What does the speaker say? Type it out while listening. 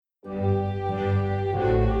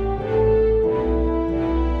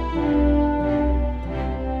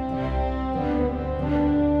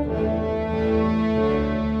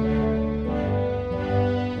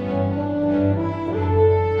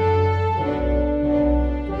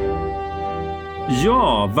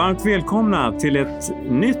Ja, varmt välkomna till ett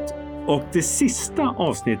nytt och det sista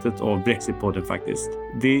avsnittet av Brexit-podden faktiskt.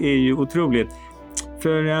 Det är ju otroligt.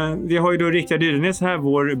 För vi har ju då Rickard Yrenäs här,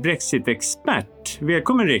 vår Brexit-expert.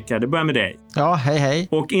 Välkommen Rickard, det börjar med dig. Ja, hej.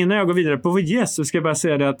 Och innan jag går vidare på vår gäst så ska jag bara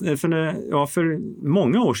säga det att för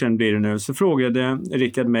många år sedan blir det nu så frågade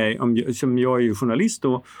Rickard mig, som jag är ju journalist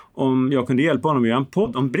då, om jag kunde hjälpa honom att göra en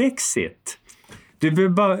podd om Brexit.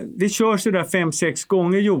 Vi kör sådär 5-6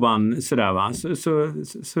 gånger Johan, sådär va?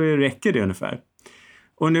 Så räcker det ungefär.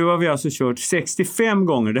 Och nu har vi alltså kört 65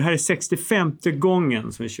 gånger. Det här är 65:e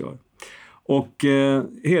gången som vi kör. Och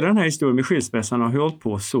hela den här historien med skilsmässan har hållit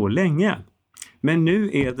på så länge. Men nu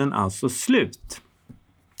är den alltså slut.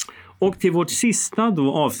 Och till vårt sista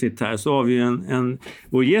då avsnitt här så har vi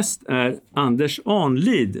vår gäst är Anders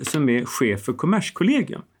Ahnlid som är chef för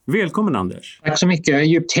Kommerskollegium. Välkommen Anders. Tack så mycket. Jag är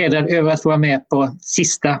djupt hedrad över att få vara med på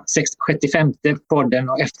sista 75:e podden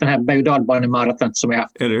och efter den här berg- och dalbanemaraton som jag har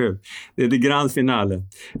haft. Eller hur? Det är det grand finale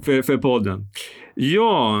för podden.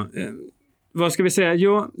 Ja, vad ska vi säga?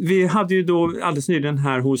 Ja, vi hade ju då alldeles nyligen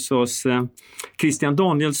här hos oss Christian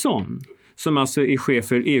Danielsson som alltså är chef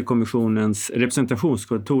för EU-kommissionens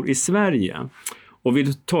representationskontor i Sverige. Och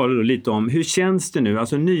vi talade lite om hur känns det nu?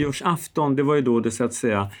 Alltså nyårsafton, det var ju då det så att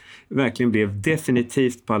säga verkligen blev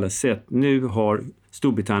definitivt på alla sätt. Nu har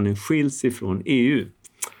Storbritannien skilts ifrån EU.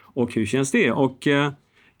 Och hur känns det? Och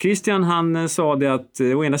Christian han sa det att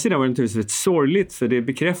å ena sidan var det naturligtvis ett sorgligt för det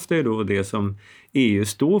bekräftar ju då det som EU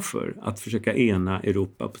står för. Att försöka ena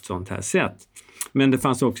Europa på ett sånt här sätt. Men det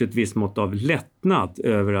fanns också ett visst mått av lättnad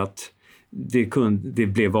över att det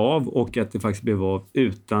blev av och att det faktiskt blev av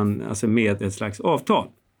med ett slags avtal.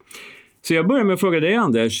 Så jag börjar med att fråga dig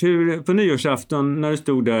Anders, hur på nyårsafton när du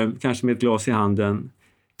stod där kanske med ett glas i handen,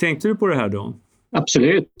 tänkte du på det här då?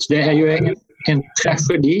 Absolut, det är ju en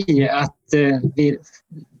tragedi att vi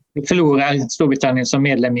förlorar Storbritannien som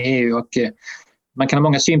medlem i EU och man kan ha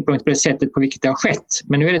många synpunkter på det sättet på vilket det har skett.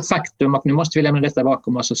 Men nu är det ett faktum och nu måste vi lämna detta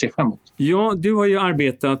bakom oss och se framåt. Ja, du har ju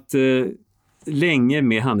arbetat länge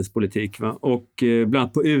med handelspolitik va? Och bland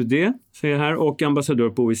annat på UD säger jag här, och ambassadör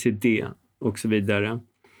på OECD och så vidare.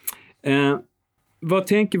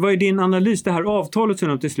 Vad är din analys? Det här avtalet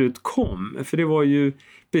som till slut kom, för det var ju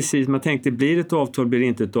precis, man tänkte blir det ett avtal, blir det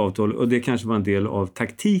inte ett avtal och det kanske var en del av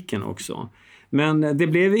taktiken också. Men det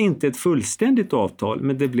blev inte ett fullständigt avtal,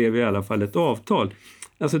 men det blev i alla fall ett avtal.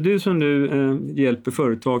 Alltså du som nu hjälper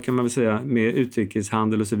företag kan man väl säga med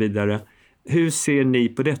utrikeshandel och så vidare. Hur ser ni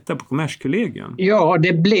på detta på Kommerskollegium? Ja,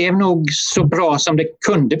 det blev nog så bra som det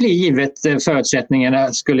kunde bli givet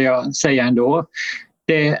förutsättningarna skulle jag säga ändå.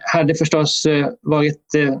 Det hade förstås varit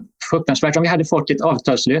fruktansvärt om vi hade fått ett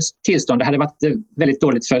avtalslöst tillstånd. Det hade varit väldigt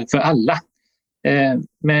dåligt för alla.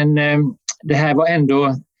 Men det här var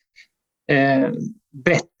ändå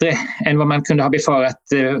bättre än vad man kunde ha befarat,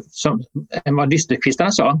 än vad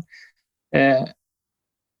dysterkvistarna sa.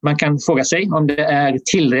 Man kan fråga sig om det är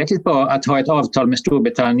tillräckligt bra att ha ett avtal med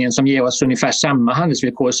Storbritannien som ger oss ungefär samma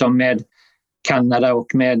handelsvillkor som med Kanada och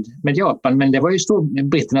med Japan. Men det var ju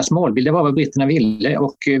britternas målbild, det var vad britterna ville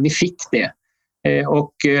och vi fick det.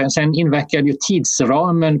 Och sen inverkade ju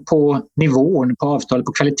tidsramen på nivån på avtalet,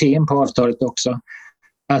 på kvaliteten på avtalet också.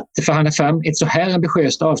 Att förhandla fram ett så här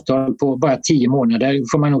ambitiöst avtal på bara 10 månader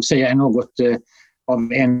får man nog säga är något av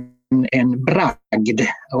en bragd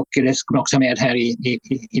och det ska man också ha med här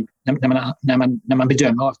när man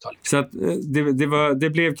bedömer avtalet. Så att det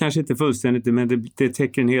blev kanske inte fullständigt men det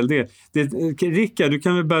täcker en hel del. Rickard, du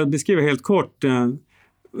kan väl bara beskriva helt kort,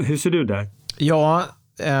 hur ser du där? Ja,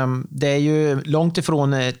 det är ju långt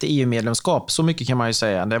ifrån ett EU-medlemskap, så mycket kan man ju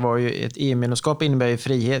säga. Det var ju ett EU-medlemskap innebär ju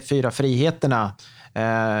 4 friheterna.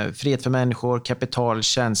 Frihet för människor, kapital,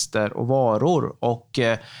 tjänster och varor. Och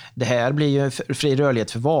det här blir ju fri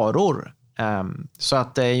rörlighet för varor. Så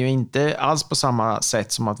att det är ju inte alls på samma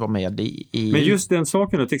sätt som att vara med i EU. Men just den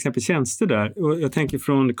saken då, till exempel tjänster där. Och jag tänker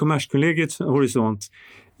från Kommerskollegiets horisont.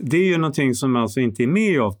 Det är ju någonting som alltså inte är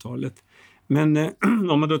med i avtalet. Men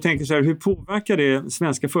om man då tänker så här, hur påverkar det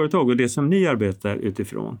svenska företag och det som ni arbetar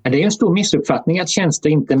utifrån? Det är en stor missuppfattning att tjänster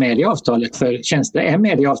inte är med i avtalet, för tjänster är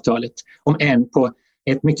med i avtalet, om än på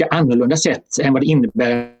ett mycket annorlunda sätt än vad det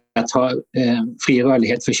innebär att ha fri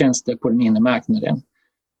rörlighet för tjänster på den inre marknaden.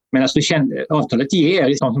 Men alltså, avtalet ger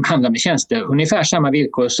de som handlar med tjänster ungefär samma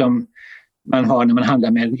villkor som man har när man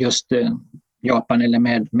handlar med just Japan eller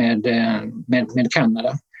med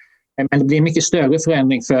Kanada. Men det blir en mycket större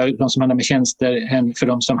förändring för de som handlar med tjänster än för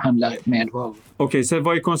de som handlar med varor. Okej, så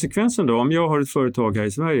vad är konsekvensen då? Om jag har ett företag här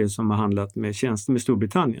i Sverige som har handlat med tjänster med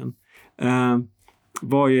Storbritannien,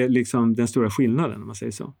 vad är liksom den stora skillnaden om man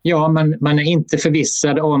säger så? Ja, man är inte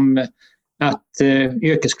förvissad om att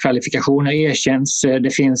yrkeskvalifikationer erkänns.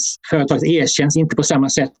 Företaget erkänns inte på samma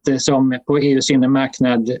sätt som på EU:s inre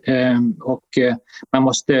marknad och man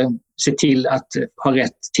måste se till att ha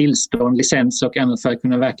rätt tillstånd, licens och annat för att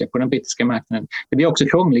kunna verka på den brittiska marknaden. Det blir också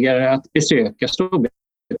krångligare att besöka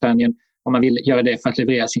Storbritannien om man vill göra det för att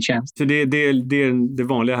leverera sin tjänst. Så det är det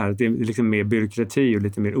vanliga här, det är liksom mer byråkrati och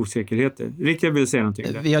lite mer osäkerheter. Rickard vill säga någonting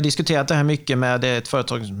där. Vi har diskuterat det här mycket med ett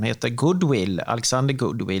företag som heter Goodwill, Alexander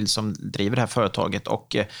Goodwill, som driver det här företaget,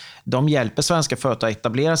 och de hjälper svenska företag att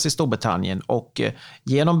etablera sig i Storbritannien, och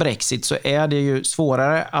genom Brexit så är det ju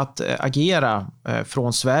svårare att agera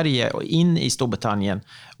från Sverige och in i Storbritannien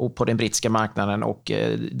och på den brittiska marknaden, och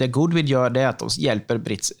det Goodwill gör det är att de hjälper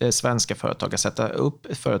svenska företag att sätta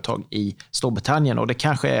upp företag i Storbritannien, och det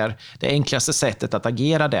kanske är det enklaste sättet att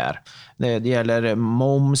agera där. Det gäller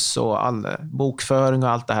moms och all bokföring och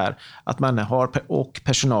allt det här, att man har och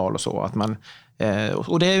personal och så, att man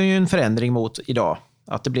och det är ju en förändring mot idag,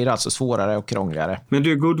 att det blir alltså svårare och krångligare. Men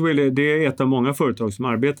du, Goodwill, det är ett av många företag som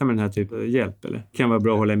arbetar med den här typen av hjälp, eller? Kan vara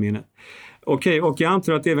bra att hålla i minnet. Okej, och jag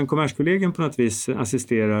antar att även Kommerskollegium på något vis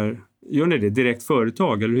assisterar. Gör ni det direkt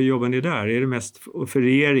företag, eller hur jobbar ni där? Är det mest för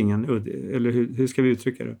regeringen, eller hur ska vi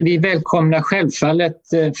uttrycka det? Vi välkomnar självfallet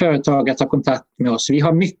företag att ta kontakt med oss. Vi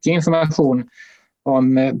har mycket information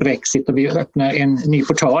om Brexit och vi öppnar en ny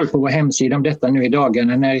portal på vår hemsida om detta nu i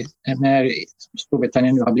dagarna när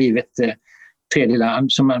Storbritannien nu har blivit tredje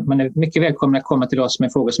land. Så man är mycket välkommen att komma till oss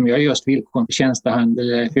med frågor som gör just villkor för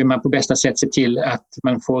tjänstehandel, hur man på bästa sätt ser till att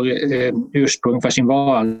man får ursprung för sin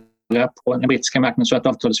vara på den brittiska marknaden så att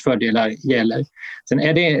avtalets fördelar gäller. Sen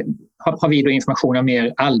har vi då information av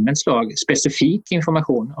mer allmänt slag, specifik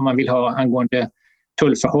information om man vill ha angående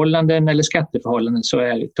tullförhållanden eller skatteförhållanden, så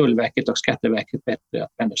är Tullverket och Skatteverket bättre att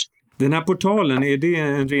vända sig till. Den här portalen, är det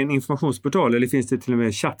en ren informationsportal eller finns det till och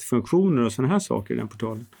med chattfunktioner och sådana här saker i den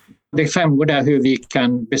portalen? Det framgår där hur vi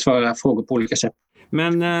kan besvara frågor på olika sätt.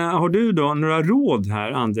 Men har du då några råd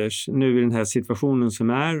här, Anders, nu i den här situationen som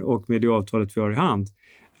är och med det avtalet vi har i hand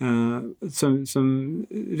som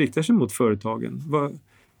riktar sig mot företagen?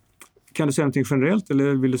 Kan du säga någonting generellt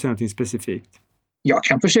eller vill du säga någonting specifikt? Jag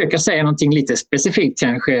kan försöka säga någonting lite specifikt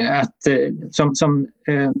kanske, att som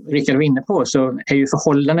Rickard var inne på så är ju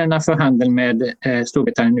förhållandena för handel med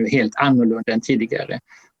Storbritannien nu helt annorlunda än tidigare.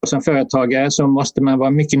 Och som företagare så måste man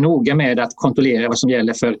vara mycket noga med att kontrollera vad som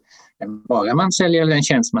gäller för en vara man säljer eller en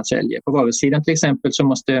tjänst man säljer. På varusidan till exempel så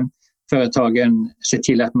måste företagen se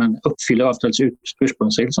till att man uppfyller avtalets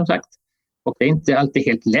ursprungsregler som sagt. Och det är inte alltid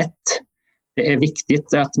helt lätt. Det är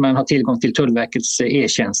viktigt att man har tillgång till Tullverkets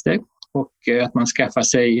e-tjänster och att man skaffar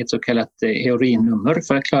sig ett så kallat EORI-nummer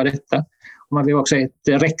för att klara detta. Och man vill också ha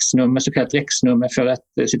ett REX-nummer, så kallat REX-nummer, för att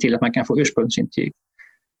se till att man kan få ursprungsintyg.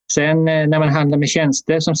 Sen när man handlar med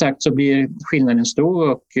tjänster som sagt så blir skillnaden stor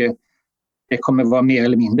och det kommer vara mer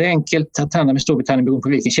eller mindre enkelt att handla med Storbritannien beroende på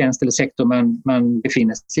vilken tjänst eller sektor man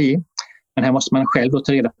befinner sig i. Men här måste man själv då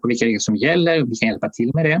ta reda på vilka regler som gäller och vi kan hjälpa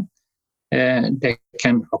till med det. Det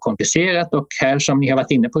kan vara komplicerat och här som ni har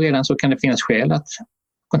varit inne på redan så kan det finnas skäl att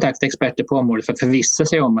kontakta experter på området för att förvissa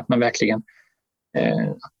sig om att man verkligen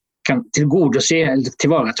kan tillgodose eller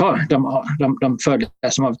tillvarata de fördelar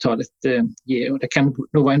som avtalet ger. Och det kan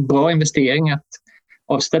nog vara en bra investering att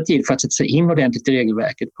avsätta tid för att sätta sig in ordentligt i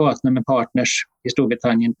regelverket, prata med partners i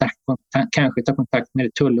Storbritannien, kanske ta kontakt med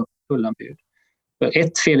ett tullombud. För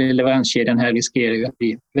ett fel i leveranskedjan här riskerar ju att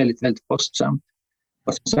bli väldigt, väldigt kostsamt.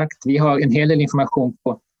 Och som sagt, vi har en hel del information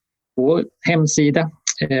på vår hemsida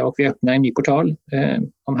och vi öppnar en ny portal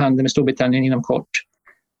om handel med Storbritannien inom kort.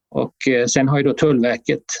 Och sen har ju då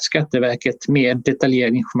Tullverket, Skatteverket med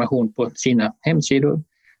detaljerad information på sina hemsidor.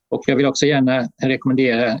 Och jag vill också gärna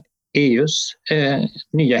rekommendera EUs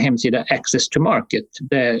nya hemsida Access to Market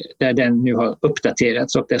där den nu har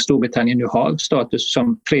uppdaterats och där Storbritannien nu har status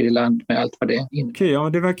som tredje land med allt vad det innebär. Okej, ja,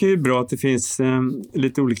 det verkar ju bra att det finns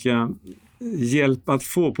lite olika hjälp att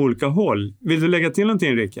få på olika håll. Vill du lägga till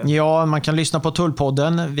någonting, Rickard? Ja, man kan lyssna på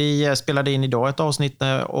Tullpodden. Vi spelade in idag ett avsnitt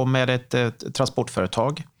med ett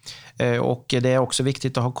transportföretag. Och det är också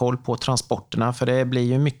viktigt att ha koll på transporterna för det blir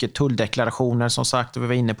ju mycket tulldeklarationer som sagt och vi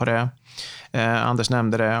var inne på det. Anders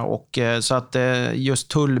nämnde det och så att just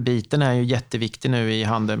tullbiten är ju jätteviktig nu i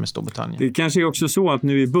handeln med Storbritannien. Det kanske är också så att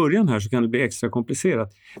nu i början här så kan det bli extra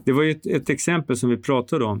komplicerat. Det var ju ett exempel som vi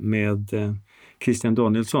pratade om med Christian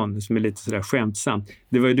Danielsson som är lite sådär skämtsamt.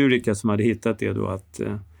 Det var ju du, Rickard, som hade hittat det då att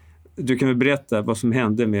du kan väl berätta vad som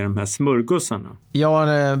hände med de här smörgåsarna?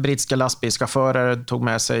 Ja, brittiska lastbilschaufförer tog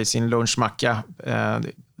med sig sin lunchmacka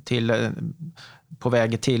till på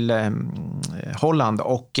väg till Holland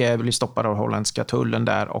och blev stoppade av holländska tullen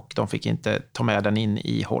där och de fick inte ta med den in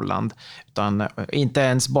i Holland. Utan inte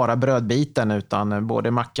ens bara brödbiten utan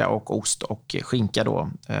både macka och ost och skinka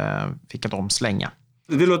då fick de slänga.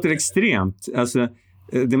 Det låter extremt, alltså,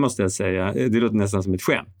 det måste jag säga. Det låter nästan som ett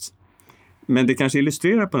skämt. Men det kanske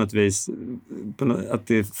illustrerar på något vis att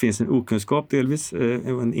det finns en okunskap delvis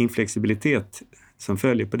och en inflexibilitet som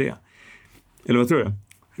följer på det. Eller vad tror du,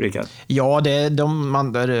 Rickard? Ja,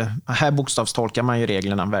 här bokstavstolkar man ju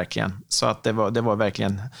reglerna verkligen. Så att det var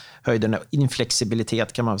verkligen höjden av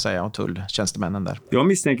inflexibilitet kan man säga av tulltjänstemännen där. Jag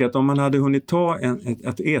misstänker att om man hade hunnit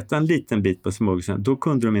att äta en liten bit på smuggelsen, då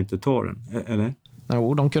kunde de inte ta den, eller?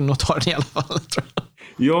 Jo, de kunde nog ta den i alla fall, tror jag.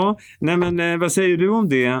 Ja, nej men vad säger du om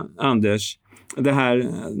det, Anders? Det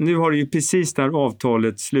här, nu har det ju precis där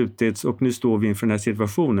avtalet slutits och nu står vi inför den här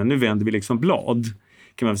situationen. Nu vänder vi liksom blad,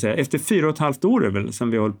 kan man säga. Efter 4,5 år är väl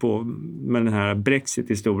som vi har hållit på med den här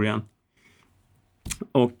Brexit-historien.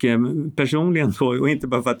 Och personligen då, och inte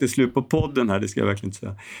bara för att det är slut på podden här, det ska jag verkligen inte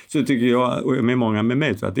säga, så tycker jag, och med många med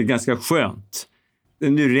mig, att det är ganska skönt.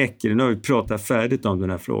 Nu räcker det, nu har vi pratat färdigt om den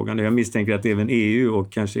här frågan. Jag misstänker att även EU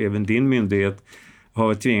och kanske även din myndighet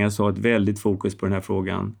har tvingats ha ett väldigt fokus på den här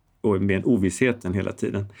frågan och med ovissheten hela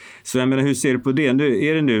tiden. Så jag menar, hur ser du på det?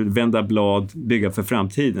 Är det nu vända blad, bygga för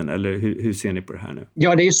framtiden? Eller hur ser ni på det här nu?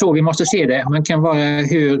 Ja, det är ju så vi måste se det. Man kan vara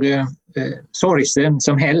hur sorgsen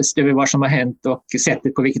som helst över vad som har hänt och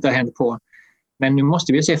sättet på vilket det har hänt på. Men nu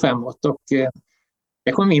måste vi se framåt och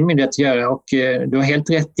det kommer min myndighet att göra och du har helt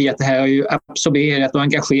rätt i att det här har ju absorberat och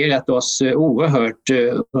engagerat oss oerhört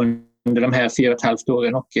under de här 4,5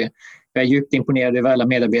 åren och jag är djupt imponerad över alla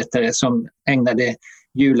medarbetare som ägnade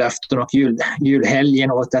julafton och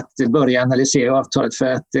julhelgen åt att börja analysera avtalet för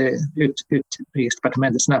att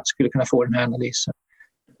Utrikesdepartementet snabbt skulle kunna få den här analysen.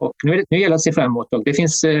 Och nu gäller det att se framåt och det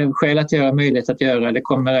finns skäl att göra, möjlighet att göra. Det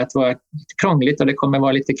kommer att vara lite krångligt och det kommer att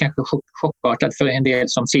vara lite kanske chockartat för en del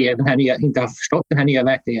som ser den här inte har förstått den här nya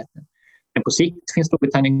verkligheten. Men på sikt finns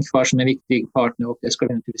Storbritannien kvar som en viktig partner och det ska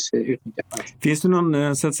vi naturligtvis utnyttja. Finns det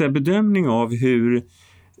någon så att säga, bedömning av hur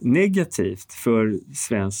negativt för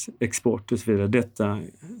svensk export och så vidare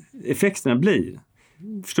effekterna blir?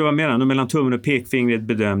 Förstår vad jag menar? Mellan tummen och pekfingret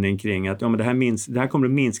bedömning kring att det här kommer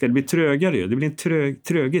att minska, det blir trögare, det blir en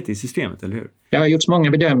tröghet i systemet, eller hur? Det har gjorts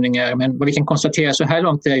många bedömningar, men vad vi kan konstatera så här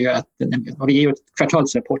långt är ju att vi ger ut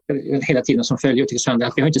kvartalsrapporter hela tiden som följer utrikeshandeln,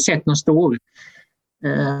 att vi har inte sett någon stor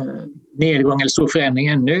nedgång eller stor förändring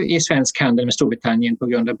ännu i svensk handel med Storbritannien på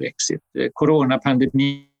grund av Brexit.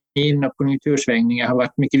 Coronapandemin och konjunktursvängningar har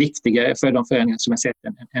varit mycket viktigare för de förändringar som har sett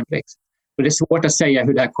än Brexit. Och det är svårt att säga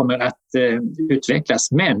hur det här kommer att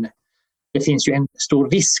utvecklas, men det finns ju en stor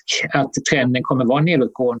risk att trenden kommer vara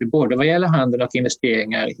nedåtgående både vad gäller handel och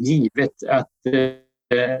investeringar, givet att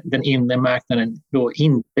den inre marknaden då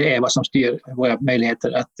inte är vad som styr våra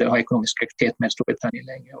möjligheter att ha ekonomisk aktivitet med Storbritannien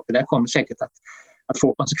längre. Och det där kommer säkert att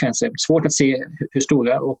få konsekvenser. Svårt att se hur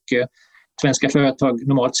stora, och svenska företag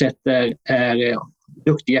normalt sett är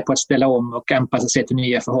duktiga på att ställa om och anpassa sig till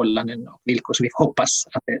nya förhållanden och villkor, så vi hoppas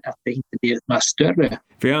att det inte blir några större.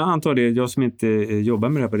 För jag antar det, jag som inte jobbar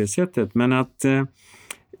med det på det sättet, men att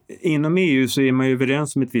inom EU så är man ju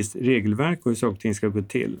överens om ett visst regelverk och hur saker och ting ska gå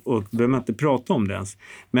till, och behöver man inte prata om det ens.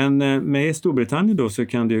 Men med Storbritannien då så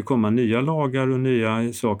kan det ju komma nya lagar och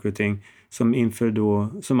nya saker och ting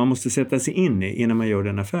som man måste sätta sig in i innan man gör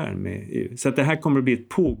den affären med EU. Så att det här kommer att bli ett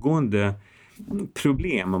pågående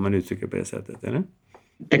problem, om man uttrycker på det sättet, eller?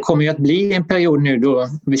 Det kommer ju att bli en period nu då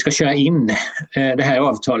vi ska köra in det här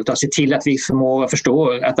avtalet och se till att vi förmår och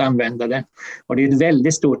förstår att använda det. Och det är ett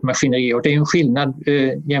väldigt stort maskineri, och det är en skillnad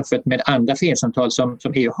jämfört med andra frihandelsavtal som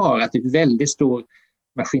EU har, att det är ett väldigt stort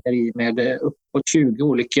maskineri med uppåt 20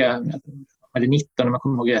 olika, eller 19 om man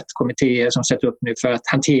kommer ihåg rätt, kommittéer som sätter upp nu för att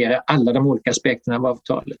hantera alla de olika aspekterna av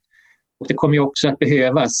avtalet. Och det kommer ju också att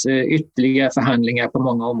behövas ytterligare förhandlingar på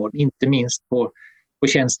många områden, inte minst på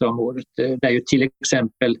tjänsteområdet, där ju till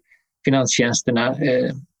exempel finanstjänsterna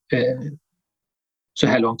så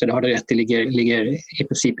här långt, det har det rätt till, ligger i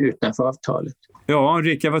princip utanför avtalet. Ja,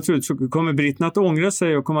 Rickard, vad tror du? Så kommer britterna att ångra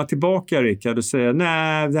sig och komma tillbaka, Rickard, och säga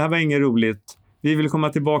nej, det här var inget roligt, vi vill komma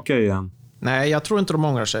tillbaka igen? Nej, jag tror inte de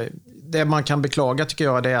ångrar sig. Det man kan beklaga tycker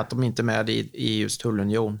jag, det är att de inte är med i EUs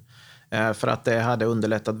tullunion. För att det hade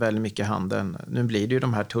underlättat väldigt mycket handeln. Nu blir det ju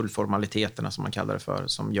de här tullformaliteterna som man kallar det för,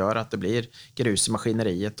 som gör att det blir grus i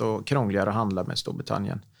maskineriet och krångligare att handla med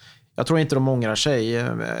Storbritannien. Jag tror inte de ångrar sig.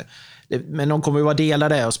 Men de kommer ju vara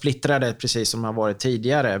delade och splittrade precis som de har varit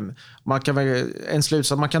tidigare. En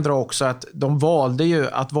slutsats man kan dra också att de valde ju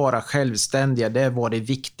att vara självständiga. Det var det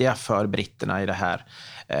viktiga för britterna i det här.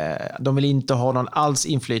 De vill inte ha någon alls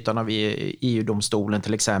inflytande av EU-domstolen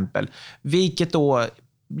till exempel. Vilket då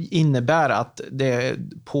innebär att det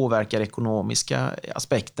påverkar ekonomiska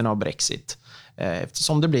aspekterna av Brexit.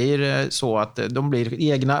 Eftersom det blir så att de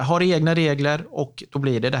har egna regler och då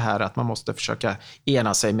blir det här att man måste försöka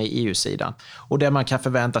ena sig med EU-sidan. Och det man kan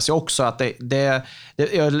förvänta sig också att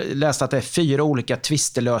jag läste att det är 4 olika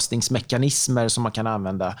tvistelösningsmekanismer som man kan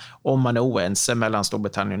använda om man är oense mellan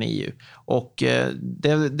Storbritannien och EU. Och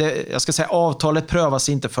jag ska säga avtalet prövas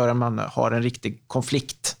inte förrän man har en riktig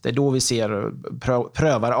konflikt. Det är då vi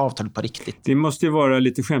prövar avtalet på riktigt. Det måste ju vara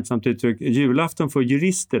lite skämtsamt uttryck. Julafton för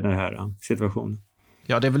jurister den här situationen.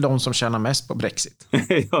 Ja, det är väl de som tjänar mest på Brexit.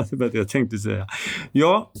 Ja, det var det jag tänkte säga.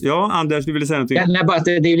 Ja, Anders, du ville säga någonting? Ja, bara att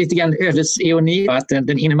det är lite grann ödets ironi att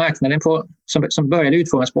den inre marknaden som började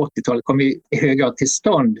utformas på 80-talet kom i hög grad till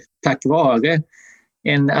stånd tack vare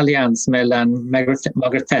en allians mellan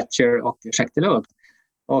Margaret Thatcher och Jacques Delors.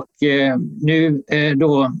 Och nu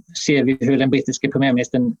då ser vi hur den brittiska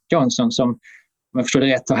premiärministern Johnson, som om jag förstår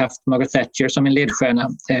det rätt har haft Margaret Thatcher som en ledstjärna,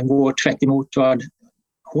 går tvärt emot vad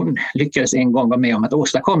hon lyckades en gång vara med om att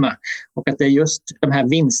åstadkomma. Och att det är just de här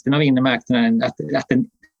vinsterna av inre marknaden,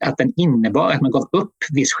 att den innebar att man gav upp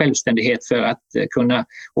viss självständighet för att kunna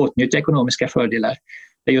åtnjuta ekonomiska fördelar.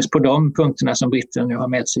 Det är just på de punkterna som britterna nu har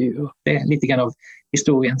med sig ur. Det är lite grann av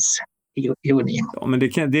historiens ironi. Ja, men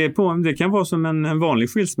det kan vara som en vanlig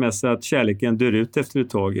skilsmässa att kärleken dör ut efter ett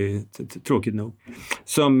tag, tråkigt nog.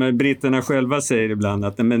 Som britterna själva säger ibland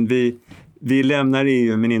att men vi lämnar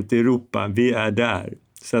EU men inte Europa, vi är där.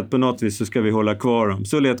 Så att på något vis så ska vi hålla kvar dem.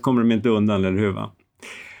 Så lätt kommer de inte undan, eller hur va?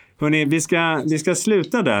 Hörrni, vi ska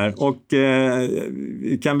sluta där och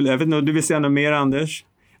jag vet inte, du vill säga något mer Anders?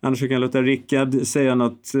 Annars kan jag låta Rickard säga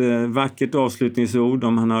något vackert avslutningsord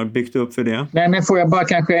om han har byggt upp för det. Nej, men får jag bara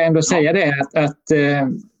kanske ändå säga det att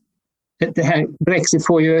det här Brexit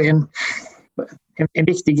får ju en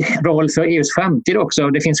viktig roll för EUs framtid också.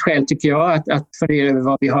 Det finns skäl tycker jag att fundera över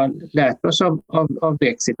vad vi har lärt oss av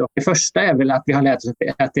Brexit. Och det första är väl att vi har lärt oss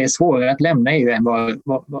att det är svårare att lämna EU än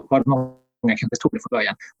vad många kanske trodde från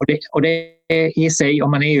början. Och det är i sig,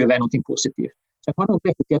 om man är EU, någonting positivt. Så har nog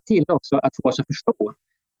reflekterat till också att få oss att förstå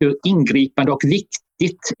hur ingripande och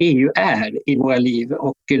viktigt EU är i våra liv.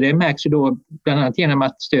 Och det märks ju då bland annat genom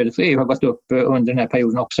att stödet för EU har gått upp under den här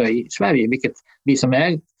perioden också i Sverige, vilket vi som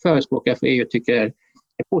är förespråkare för EU tycker är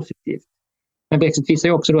positivt. Men Brexit visar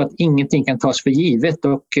ju också då att ingenting kan tas för givet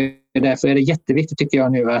och därför är det jätteviktigt tycker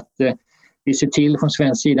jag nu att vi ser till från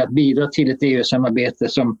svensk sida att bidra till ett EU-samarbete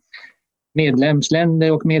som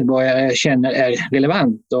medlemsländer och medborgare känner är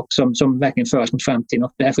relevant och som verkligen för oss mot framtiden.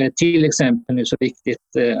 Och därför är det till exempel nu så viktigt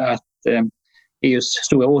att EUs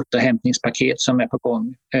stora återhämtningspaket som är på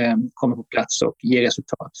gång kommer på plats och ger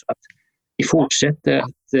resultat. Så att vi fortsätter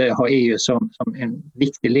att ha EU som en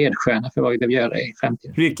viktig ledstjärna för vad vi behöver göra i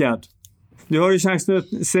framtiden. Rickard, du har ju chansen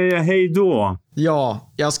att säga hej då.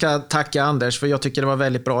 Ja, jag ska tacka Anders för jag tycker det var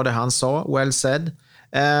väldigt bra det han sa. Well said.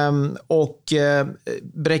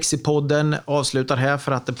 Brexit-podden avslutar här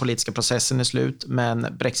för att den politiska processen är slut, men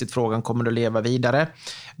Brexit-frågan kommer att leva vidare.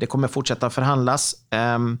 Det kommer fortsätta förhandlas.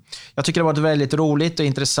 Jag tycker det har varit väldigt roligt och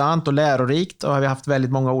intressant och lärorikt och vi har haft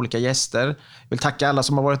väldigt många olika gäster. Jag vill tacka alla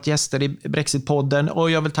som har varit gäster i Brexit-podden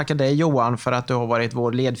och jag vill tacka dig Johan för att du har varit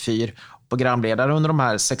vår ledfyr och programledare under de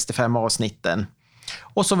här 65 avsnitten.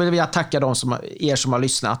 Och så vill vi tacka er som har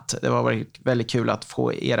lyssnat. Det har varit väldigt kul att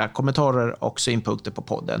få era kommentarer och synpunkter på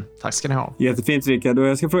podden. Tack ska ni ha. Jättefint Rickard. Och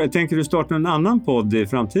jag ska fråga, tänker du starta en annan podd i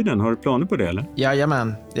framtiden? Har du planer på det eller?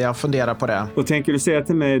 Jajamän, jag funderar på det. Och tänker du säga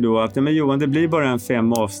till mig då att men Johan, det blir bara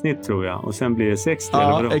 5 avsnitt tror jag. Och sen blir det 60 ja,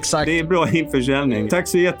 eller vadå? Exakt. Det är bra införsäljning. Tack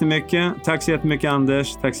så jättemycket. Tack så jättemycket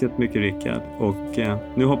Anders. Tack så jättemycket Rickard. Och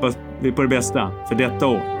nu hoppas vi på det bästa för detta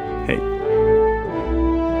år. Hej.